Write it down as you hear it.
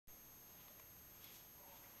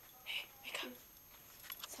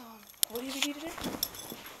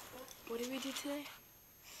movie today?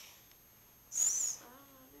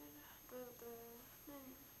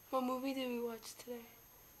 What movie did we watch today?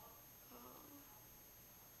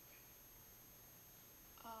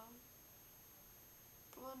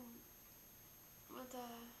 The one with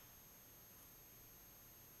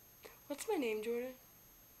What's my name, Jordan?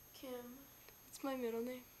 Kim, What's my middle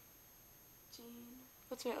name? Jean,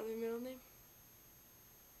 What's my other middle name?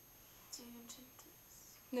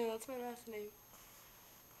 No, that's my last name.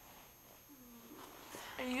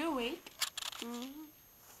 Are you awake? Mm-hmm.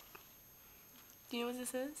 Do you know what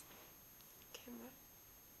this is? Camera.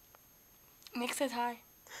 Nick says hi.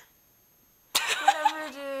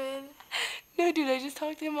 Whatever, dude. No, dude, I just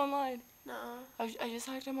talked to him online. No. I just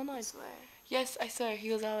talked to him online. I swear. Yes, I swear.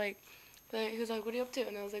 He was all like, what are you up to?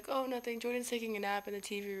 And I was like, oh, nothing. Jordan's taking a nap in the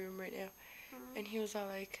TV room right now. Mm-hmm. And he was all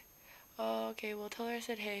like, oh, okay, well, tell her I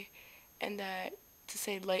said hey, and that to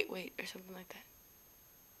say lightweight or something like that.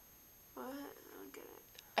 What? I don't get it.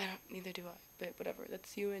 I don't, neither do I, but whatever.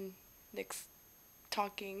 That's you and Nick's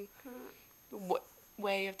talking,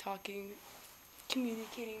 way of talking,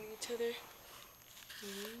 communicating with each other.